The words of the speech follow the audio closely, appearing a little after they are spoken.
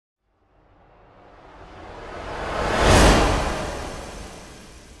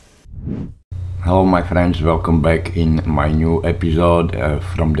Hello my friends, welcome back in my new episode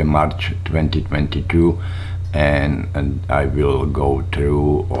from the March 2022 and I will go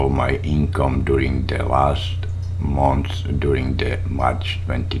through all my income during the last months during the March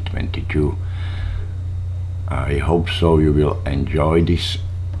 2022. I hope so you will enjoy this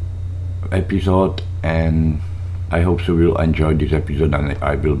episode, and I hope so you will enjoy this episode and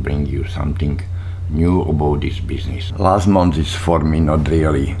I will bring you something new about this business. Last month is for me not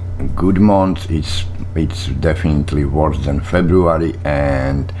really a good month. It's definitely worse than February,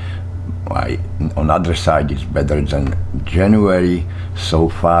 and on other side it's better than January so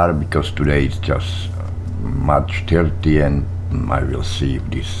far, because today is just March 30 and I will see if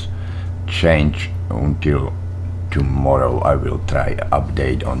this change until tomorrow. I will try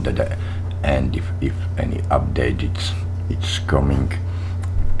update on the day, and if any update it's coming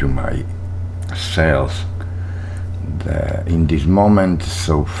to my sales. In this moment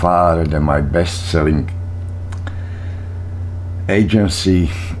so far, my best-selling agency,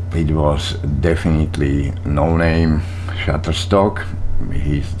 it was definitely No Name Shutterstock.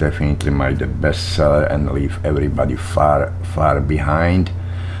 He's definitely the best seller and leave everybody far behind.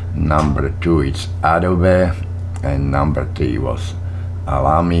 Number 2 it's Adobe, and number 3 was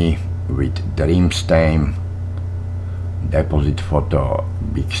Alamy with Dreamstime, Deposit Photo,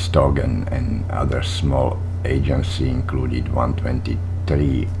 Big Stock, and other small agency included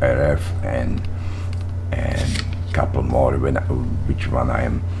 123 RF and couple more, which one I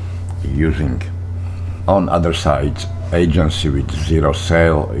am using. On other sides, agency with zero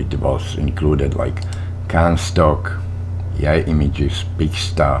sale, it was included like CanStock, Yay Images,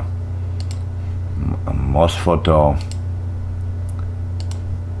 Pixta, Mosphoto,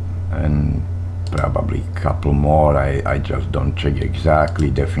 and probably a couple more. I just don't check exactly.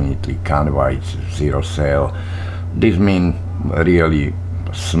 Definitely Canva, it's zero sale. This means really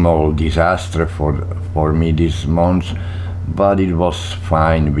small disaster for me this month, but it was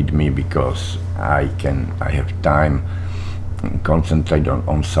fine with me because I have time concentrate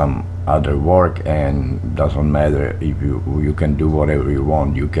on some other work, and doesn't matter if you can do whatever you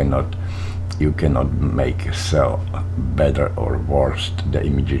want. You cannot make a sell better or worse. The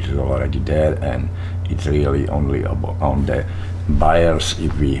image is already there, and it's really only on the buyers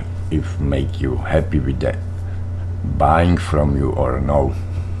if make you happy with the buying from you or no.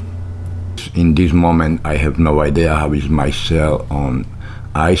 In this moment I have no idea how is my sale on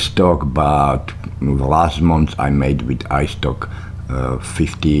iStock, but last month I made with iStock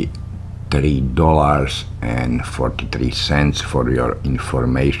 $53.43 for your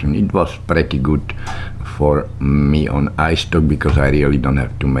information. It was pretty good for me on iStock because I really don't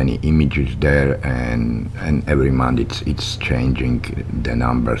have too many images there, and every month it's changing the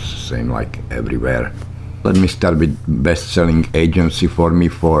numbers, same like everywhere. Let me start with best-selling agency for me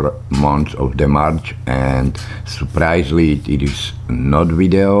for month of the March, and surprisingly it is not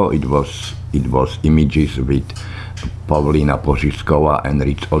video. It was images with Pavlina Požičková and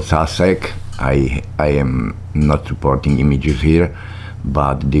Rich Ocasek. I am not supporting images here,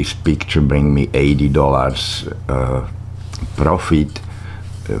 but this picture bring me $80 profit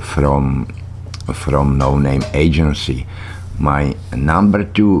from No Name agency. My number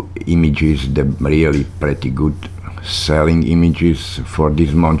 2 images, the really pretty good selling images for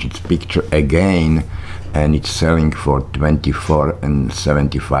this month, it's picture again, and it's selling for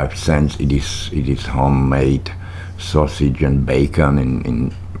 $24.75. It is homemade sausage and bacon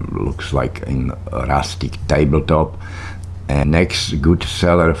in looks like in a rustic tabletop. And next good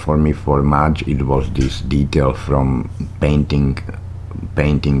seller for me for March, it was this detail from painting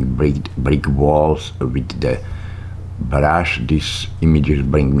brick walls with the brush. These images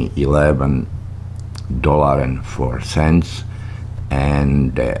bring me $11.04,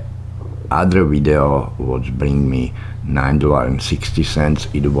 and the other video was bring me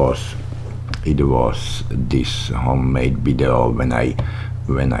 $9.60. It was this homemade video when I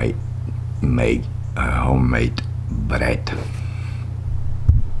make homemade bread.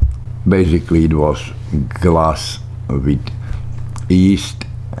 Basically it was glass with yeast,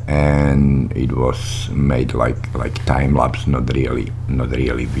 and it was made like time lapse, not really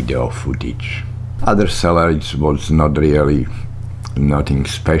video footage. Other sellers was not really nothing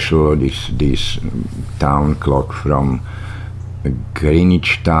special. This town clock from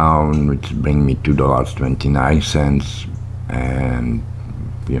Greenwich Town, which bring me $2.29, and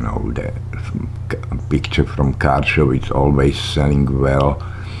you know, the picture from car show, it's always selling well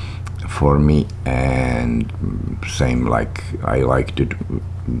for me, and same like I like to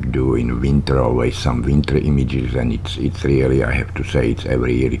do in winter, always some winter images, and it's really, I have to say, it's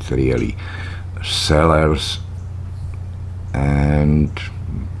every year it's really sellers. And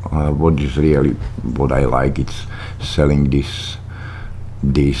what is really what I like, it's selling these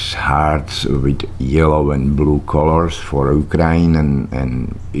hearts with yellow and blue colors for Ukraine,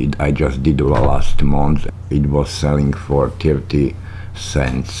 and I just did the last month. It was selling for 30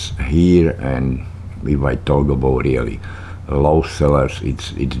 cents here, and if I talk about really low sellers,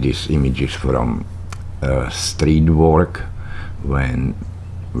 it's these images from street work when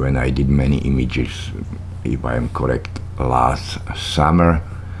I did many images, if I am correct, last summer.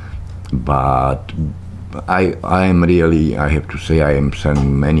 But I have to say, I am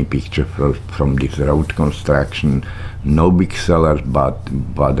selling many pictures from this road construction. No big sellers, but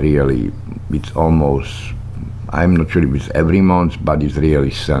really it's almost, I'm not sure if it's every month, but it's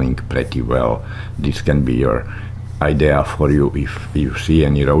really selling pretty well. This can be your idea for you. If you see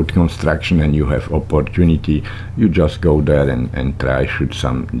any road construction and you have opportunity, you just go there and try shoot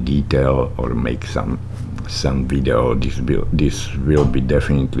some detail or make some video. This will be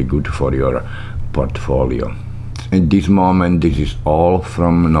definitely good for your portfolio. At this moment, this is all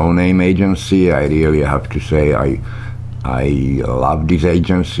from No Name Agency. I really have to say I love this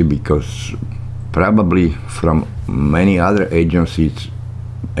agency, because probably from many other agencies,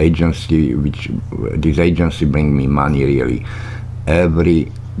 this agency bring me money really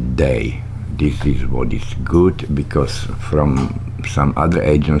every day. This is what is good, because from some other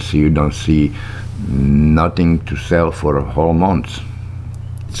agency you don't see nothing to sell for a whole month.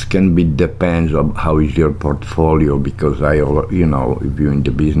 It can be depends on how is your portfolio, because if you're in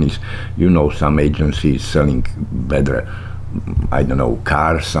the business, some agencies selling better, I don't know,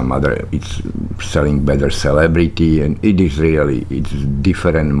 cars, some other it's selling better celebrity, and it's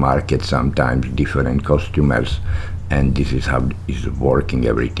different market, sometimes different customers, and this is how is working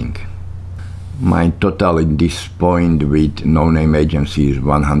everything. My total at this point with No Name Agency is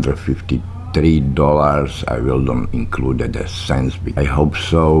 $153. I will don't include the cents. I hope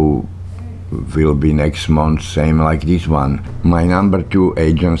so will be next month same like this one. My number 2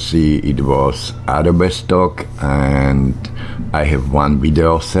 agency, it was Adobe Stock, and I have one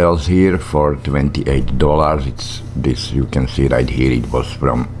video sales here for $28. It's this, you can see right here, it was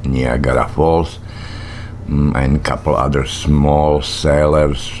from Niagara Falls, and a couple other small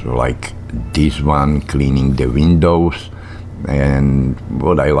sellers like this one cleaning the windows. And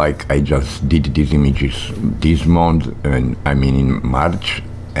what I like, I just did these images this month, and I mean in March,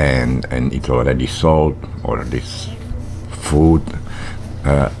 and it's already sold. Or this food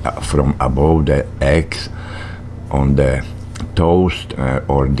from above the eggs on the toast,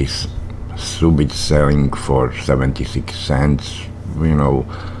 or this soup is selling for 76 cents.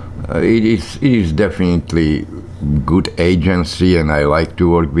 It is definitely good agency, and I like to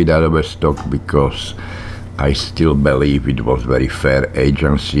work with Adobe Stock because I still believe it was very fair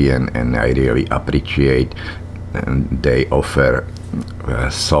agency, and I really appreciate, and they offer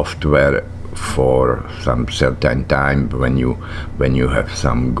software for some certain time when you have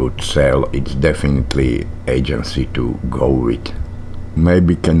some good sale. It's definitely agency to go with.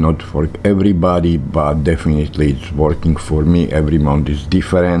 Maybe cannot for everybody, but definitely it's working for me. Every month is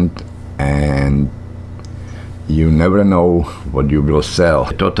different, and you never know what you will sell.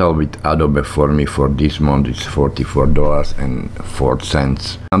 The total with Adobe for me for this month is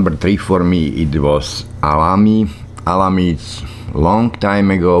 $44.04. Number 3 for me, it was Alamy. Alamy, it's long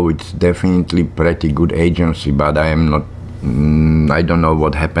time ago. It's definitely pretty good agency, but I don't know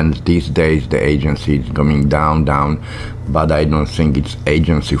what happens these days. The agency is going down, but I don't think it's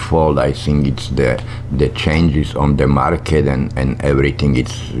agency fault. I think it's the changes on the market, and everything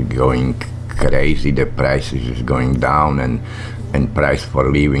is going crazy. The prices is going down, and price for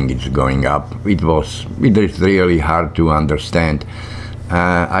living is going up. It is really hard to understand.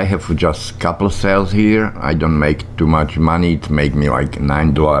 I have just couple sales here. I don't make too much money. It make me like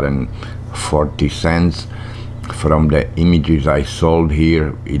 $9.40 from the images I sold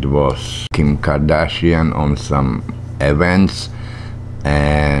here. It was Kim Kardashian on some events,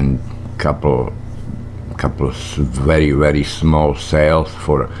 and couple very, very small sales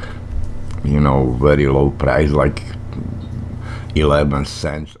for very low price, like 11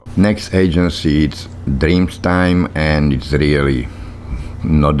 cents. Next agency, it's Dreamstime, and it's really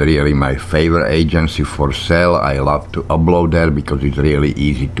not really my favorite agency for sale. I love to upload there because it's really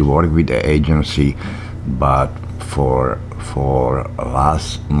easy to work with the agency, but for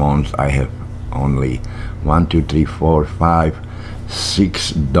last month I have only 1, 2, 3, 4, 5,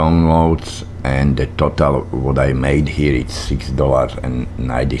 6 downloads, and the total what I made here is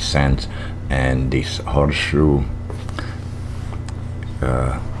 $6.90. And this horseshoe,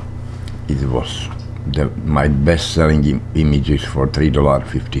 it was my best-selling images for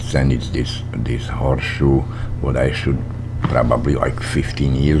 $3.50. It's this horseshoe what I should probably like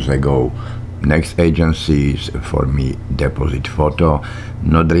 15 years ago. Next agency is for me Deposit Photo.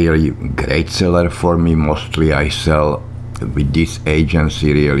 Not really great seller for me. Mostly I sell with this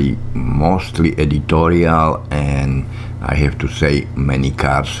agency really mostly editorial, and I have to say many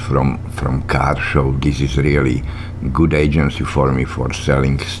cars from car show. This is really good agency for me for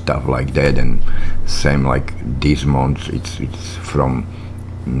selling stuff like that. And same like this month, it's from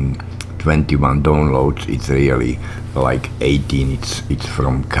 21 downloads, it's really like 18 it's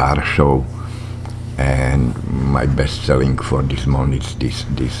from car show. And my best selling for this month is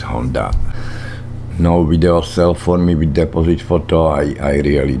this Honda. No video sell for me with Deposit Photo. I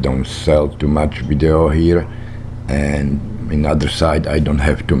really don't sell too much video here, and in other side I don't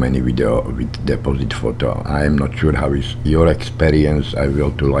have too many video with Deposit Photo. I am not sure how is your experience. I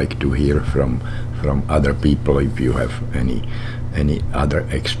will like to hear from other people. If you have any other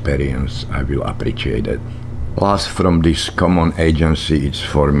experience, I will appreciate it. Last from this common agency, it's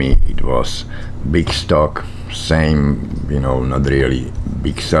for me, it was Big Stock. Same, not really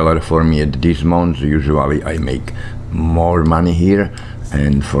big seller for me at this month. Usually I make more money here,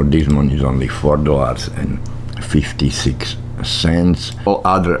 and for this month is only $4.56. All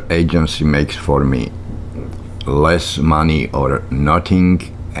other agency makes for me less money or nothing,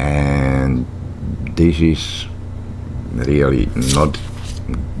 and this is really not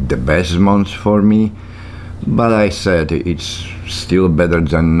the best month for me. But I said it's still better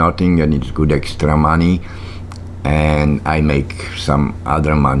than nothing, and it's good extra money, and I make some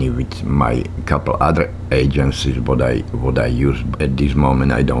other money with my couple other agencies what I use at this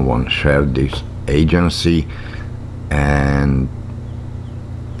moment. I don't want to share this agency, and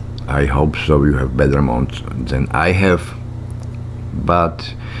I hope so you have better months than I have.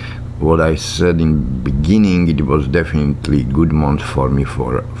 But what I said in beginning, it was definitely good month for me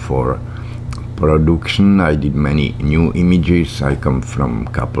for production. I did many new images. I come from a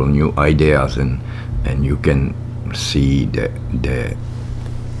couple new ideas, and you can see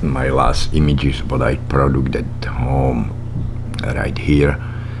my last images what I produced at home right here,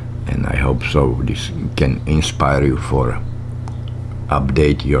 and I hope so this can inspire you for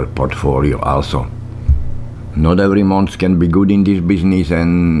update your portfolio also. Not every month can be good in this business,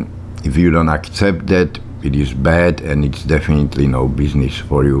 and if you don't accept that, it is bad, and it's definitely no business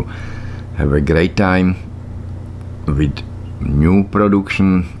for you. Have a great time with new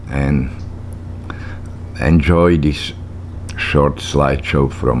production, and enjoy this short slideshow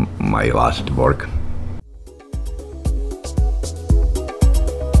from my last work.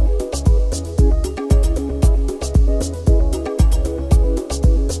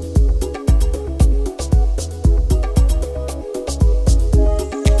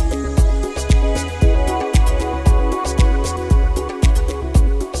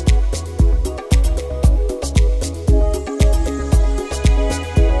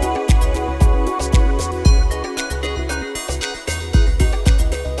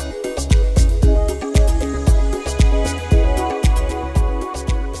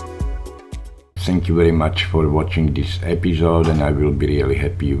 Thank you very much for watching this episode, and I will be really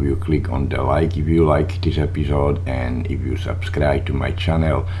happy if you click on the like if you like this episode, and if you subscribe to my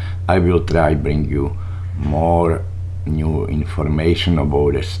channel. I will try bring you more new information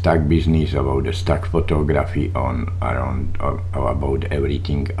about the stock business, about the stock photography, about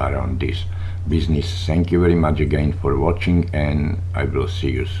everything around this business. Thank you very much again for watching, and I will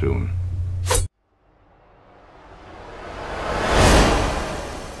see you soon.